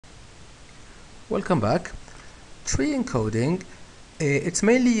Welcome back. Tree encoding, it's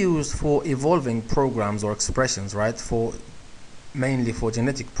mainly used for evolving programs or expressions, right? Mainly for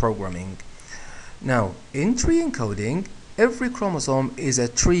genetic programming. Now, in tree encoding, every chromosome is a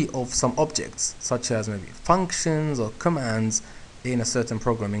tree of some objects, such as maybe functions or commands in a certain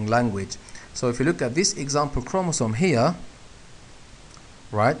programming language. So if you look at this example chromosome here,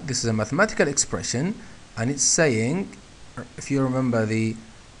 right, this is a mathematical expression, and it's saying, if you remember the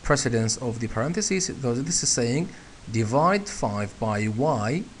precedence of the parentheses, this is saying divide 5 by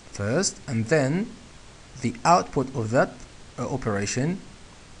y first, and then the output of that operation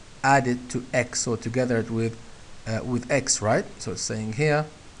add it to x, so together it with x, right? So it's saying here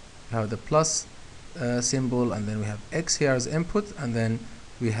we have the plus symbol, and then we have x here as input, and then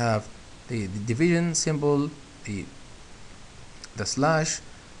we have the division symbol, the slash,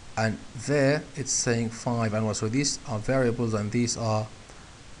 and there it's saying 5 and 1. So these are variables and these are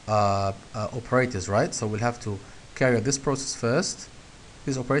operators, right? So we'll have to carry out this process first,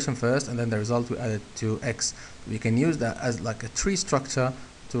 this operation first, and then the result we add it to x. We can use that as like a tree structure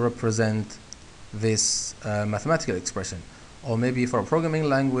to represent this mathematical expression. Or maybe for a programming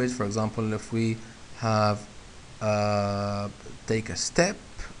language, for example, if we have take a step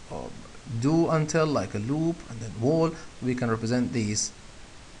or do until, like a loop, and then wall, we can represent these,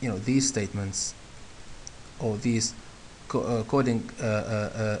 these statements or these coding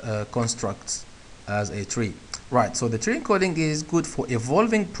constructs as a tree. Right, so the tree encoding is good for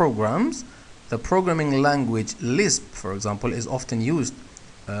evolving programs. The programming language Lisp, for example, is often used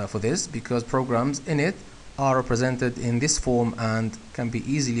for this because programs in it are represented in this form and can be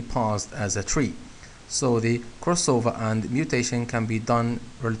easily parsed as a tree. So the crossover and mutation can be done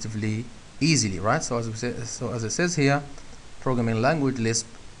relatively easily, right? So as it says here, programming language Lisp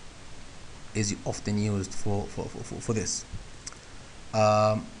is often used for this.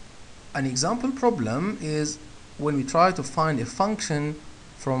 An example problem is when we try to find a function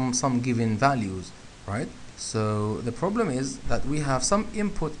from some given values, right? So the problem is that we have some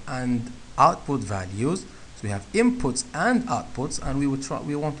input and output values. So we have inputs and outputs, and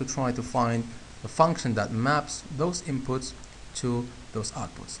we want to try to find a function that maps those inputs to those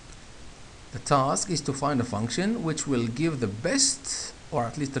outputs. The task is to find a function which will give the best, or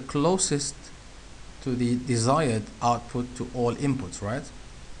at least the closest to the desired output to all inputs, right?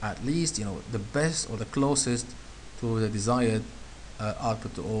 At least, the best or the closest to the desired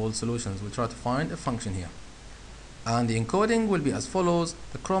output to all solutions. We'll try to find a function here. And the encoding will be as follows.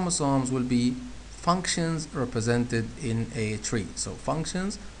 The chromosomes will be functions represented in a tree. So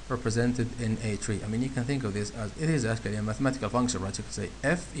functions represented in a tree. I mean, you can think of this as, it is actually a mathematical function, right? You could say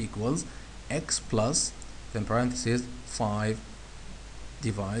f equals x plus, then parentheses, 5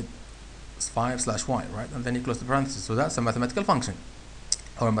 divide 5 slash y, right? And then you close the parentheses. So that's a mathematical function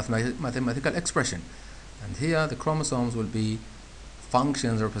or a mathematical expression. And here the chromosomes will be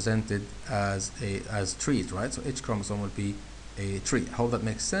functions represented as trees, right? So each chromosome will be a tree. I hope that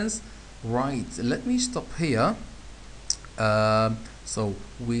makes sense. Right, let me stop here. So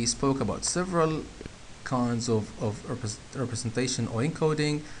we spoke about several kinds of representation or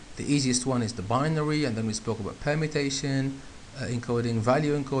encoding. The easiest one is the binary, and then we spoke about permutation, encoding,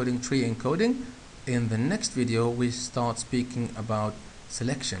 value encoding, tree encoding. In the next video we start speaking about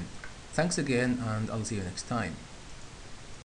selection. Thanks again, and I'll see you next time.